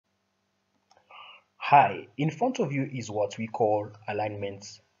Hi, in front of you is what we call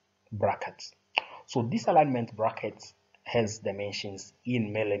alignment bracket. So this alignment bracket has dimensions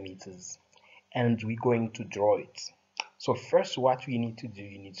in millimeters and we're going to draw it. So first what we need to do,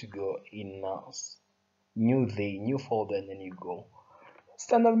 you need to go in new folder, and then you go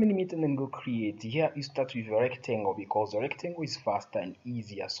standard millimeter and then go create. Here you start with a rectangle because the rectangle is faster and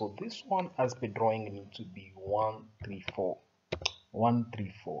easier. So this one as per drawing need to be 134.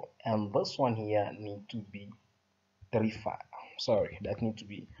 134, and this one here need to be 35. Sorry, that need to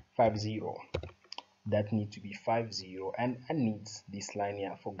be 50. That need to be 50, and I need this line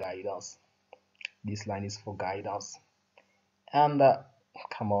here for guidance. This line is for guidance, and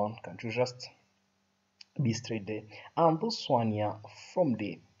come on, can't you just be straight there? And this one here from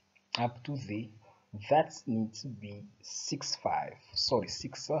there up to there, that needs to be 65. Sorry,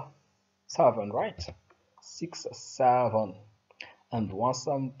 67, right? 67. And once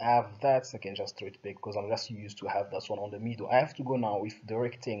I have that, I can just throw it back because I'm just used to have that one on the middle. I have to go now with the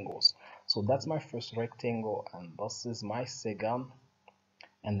rectangles. So that's my first rectangle, and this is my second,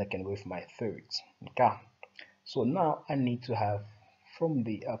 and I can go with my third. Okay. So now I need to have from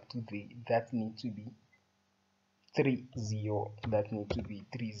the up to the, that need to be 30. That need to be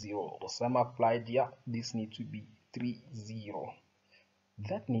 30. The same applied here. This need to be 30.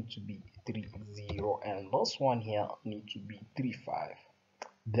 That need to be 30, and this one here need to be 35.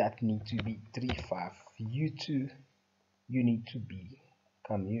 That need to be 35. You too, you need to be,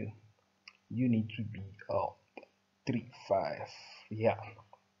 come you need to be 35. Yeah,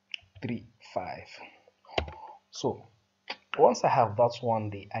 35. So once I have that one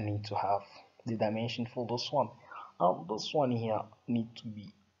there, I need to have the dimension for this one. This one here need to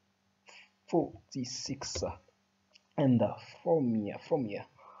be 46. And from here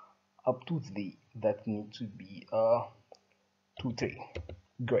up to the, that need to be 23.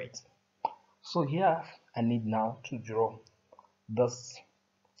 Great. So here I need now to draw this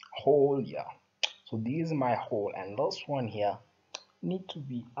hole here. So this is my hole, and this one here need to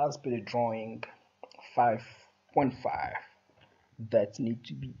be as per the drawing 5.5. That need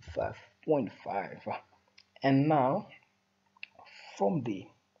to be 5.5. And now from the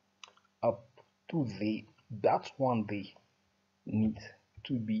up to the, that one they need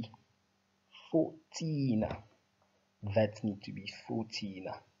to be 14. That need to be 14.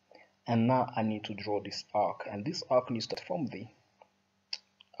 And now I need to draw this arc, and this arc needs to start from the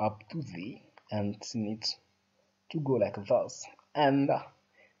up to the, and it needs to go like this, and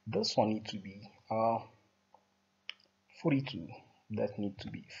this one need to be 42. That need to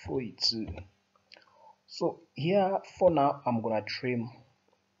be 42. So here for now I'm gonna trim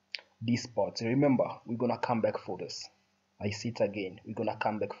this part. Remember, we're gonna come back for this. I see it again, we're gonna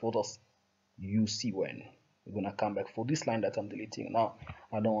come back for this. You see when we're gonna come back for this line that I'm deleting now.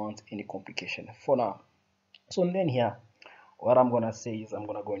 I don't want any complication for now. So then here what I'm gonna say is I'm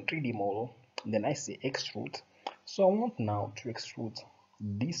gonna go in 3D model, then I say extrude. So I want now to extrude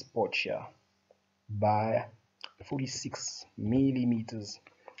this part here by 46 millimeters,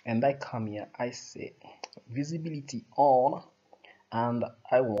 and I come here, I say visibility on, and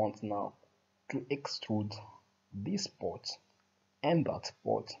I want now to extrude this part and that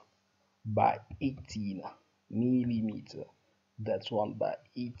part by 18 millimeter. That's one by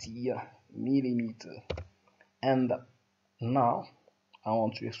 18 millimeter. And now I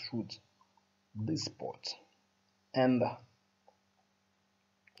want to extrude this part and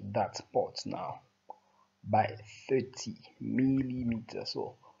that part now by 30 millimeter.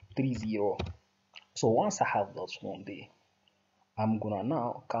 So 30. So once I have that one there, I'm gonna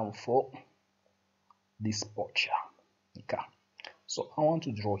now come for this part here. Okay, so I want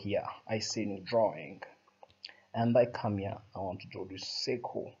to draw here. I say new drawing, and I come here, I want to draw this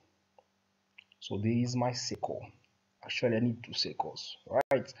circle. So there is my circle. Actually I need 2 circles,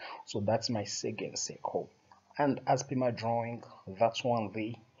 right? So that's my second circle, and as per my drawing, that one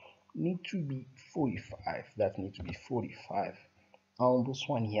there need to be 45. That need to be 45, and this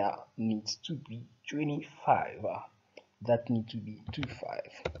one here needs to be 25. That need to be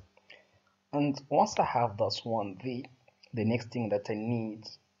 25. And once I have this one there, the next thing that I need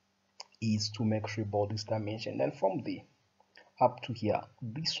is to make sure about this dimension. Then from there up to here,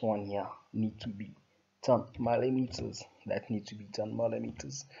 this one here need to be 10 millimeters. That need to be 10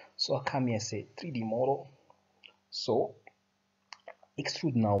 millimeters. So I come here and say 3D model. So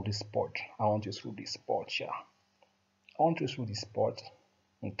extrude now this part. I want to extrude this part here. I want to extrude this part.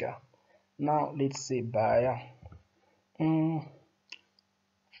 Okay. Now let's say by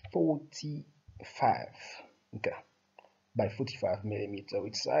 45. Okay, by 45 millimeter.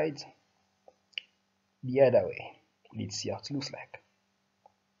 Which side? The other way. Let's see how it looks like.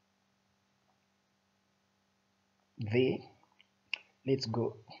 there, let's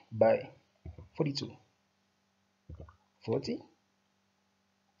go by 42. 40,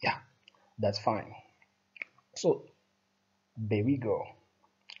 yeah, that's fine. So there we go.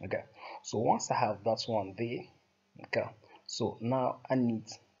 Okay, so once I have that one there, okay, so now I need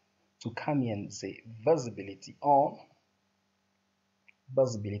to come here and say visibility on,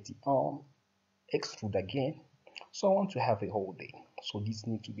 extrude again. So I want to have a hole there, so this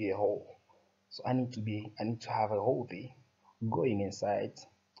needs to be a hole. So I need to have a hole there going inside,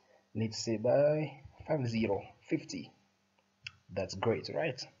 let's say by 50. That's great,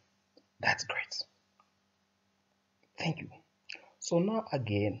 right? That's great. Thank you. So now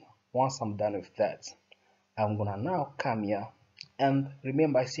again, once I'm done with that, I'm gonna now come here, and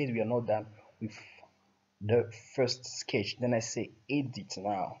remember I said we are not done with the first sketch. Then I say edit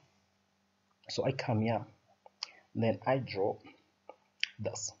now. So I come here, then I draw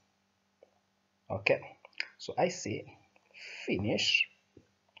this. Okay, so I say finish.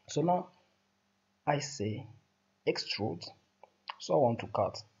 So now I say extrude. So I want to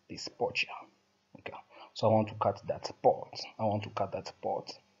cut this part here. Okay, so I want to cut that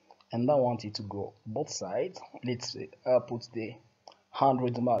part. And I want it to go both sides. Let's say I put the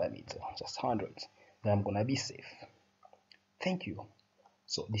 100mm, just 100. Then I'm gonna be safe. Thank you.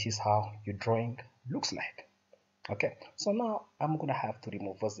 So this is how your drawing looks like. Okay, so now I'm gonna have to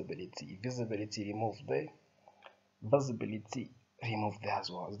remove visibility. Remove there. Visibility, remove there as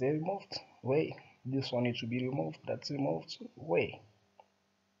well. Is they removed? Wait, this one needs to be removed. That's removed. Wait,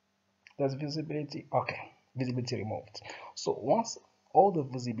 that's visibility. Okay, visibility removed. So once all the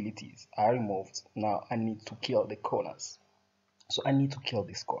visibilities are removed, now I need to kill the corners. So I need to kill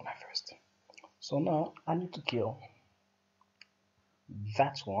this corner first. So now I need to kill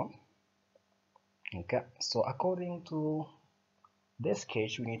that one. Okay, so according to this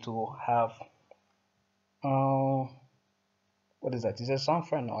sketch, we need to have what is that? Is it a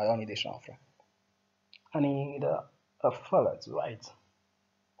chamfer? No, I don't need a chamfer. I need a fillet, right?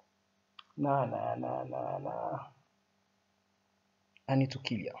 Nah. I need to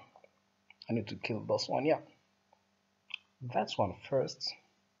kill ya. I need to kill this one, yeah. That one first,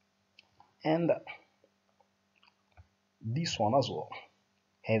 and this one as well,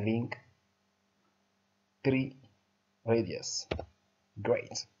 having 3 radius.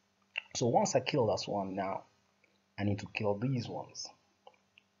 Great. So once I kill this one, now I need to kill these ones.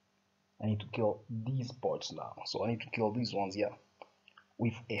 I need to kill these parts now. So I need to kill these ones here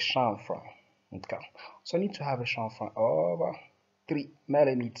with a chamfer. Okay. So I need to have a chamfer over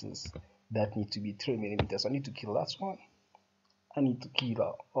 3mm. That need to be 3mm. So I need to kill that one. I need to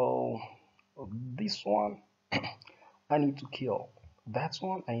kill this one. I need to kill that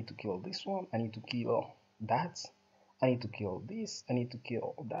one. I need to kill this one. I need to kill that. I need to kill this. I need to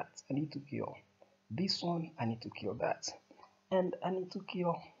kill that. I need to kill this one. I need to kill that. And I need to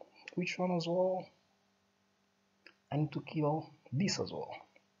kill which one as well? I need to kill this as well.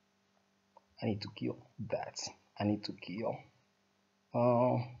 I need to kill that. I need to kill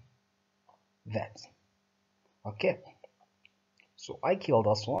that. Okay. So I kill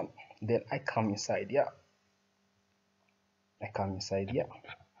this one. Then I come inside here.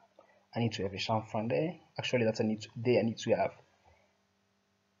 I need to have a chamfer there. Actually, that's I need to have.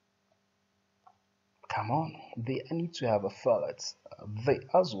 Come on, there I need to have a fillet. There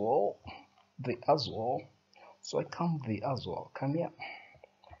as well. So I come there as well. Come here.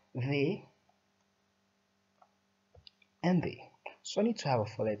 There and there. So I need to have a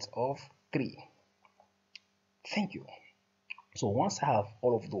fillet of 3. Thank you. So once I have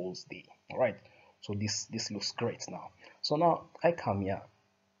all of those there, all right. So this looks great now. So now I come here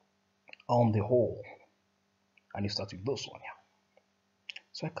on the hole, and you start with this one here.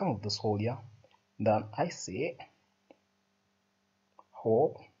 So I come with this hole here. Then I say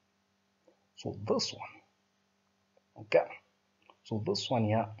hole. So this one, okay. So this one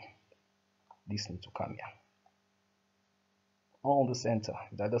here, this needs to come here on the center.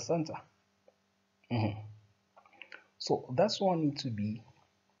 Is that the center? So that one needs to be,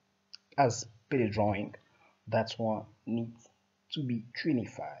 as per the drawing, that one needs to be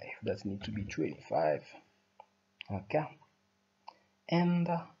 25. That needs to be 25. Okay. And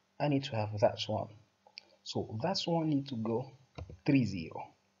I need to have that one. So that one need to go 30.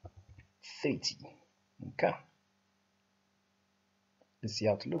 Okay. Let's see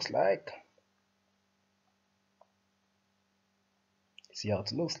how it looks like.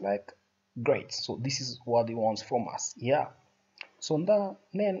 Great. So this is what they want from us. Yeah. So now,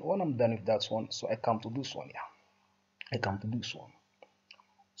 then when I'm done with that one, so I come to this one here.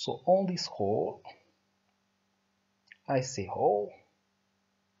 So on this hole, I say hole.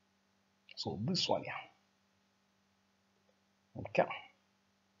 So this one here. Okay,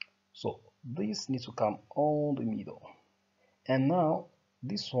 so this needs to come on the middle, and now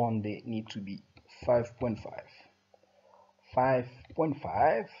this one they need to be 5.5.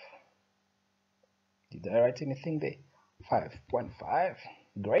 5.5. Did I write anything there? 5.5.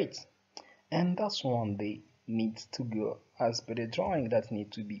 Great. And that's one they need to go as per the drawing. That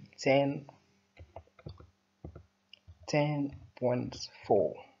need to be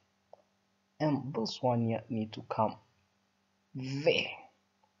 10.4. And this one here need to come there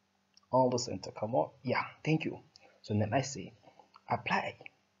on the center. Come on. Yeah, thank you. So then I say apply.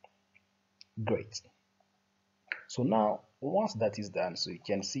 Great. So now once that is done, so you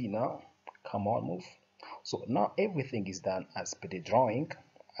can see now, come on, move. So now everything is done as per the drawing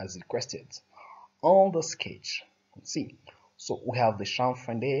as requested on the sketch. See, so we have the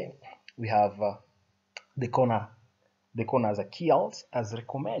chamfer there, we have the corners are keeled as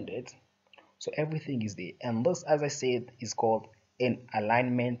recommended. So everything is there, and this, as I said, is called an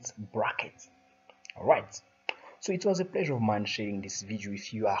alignment bracket. All right. So it was a pleasure of mine sharing this video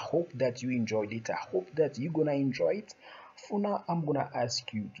with you. I hope that you enjoyed it. I hope that you're gonna enjoy it. For now, I'm gonna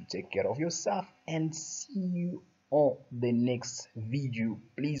ask you to take care of yourself and see you on the next video.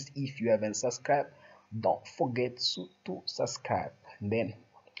 Please, if you haven't subscribed, don't forget to subscribe. And then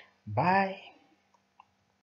bye.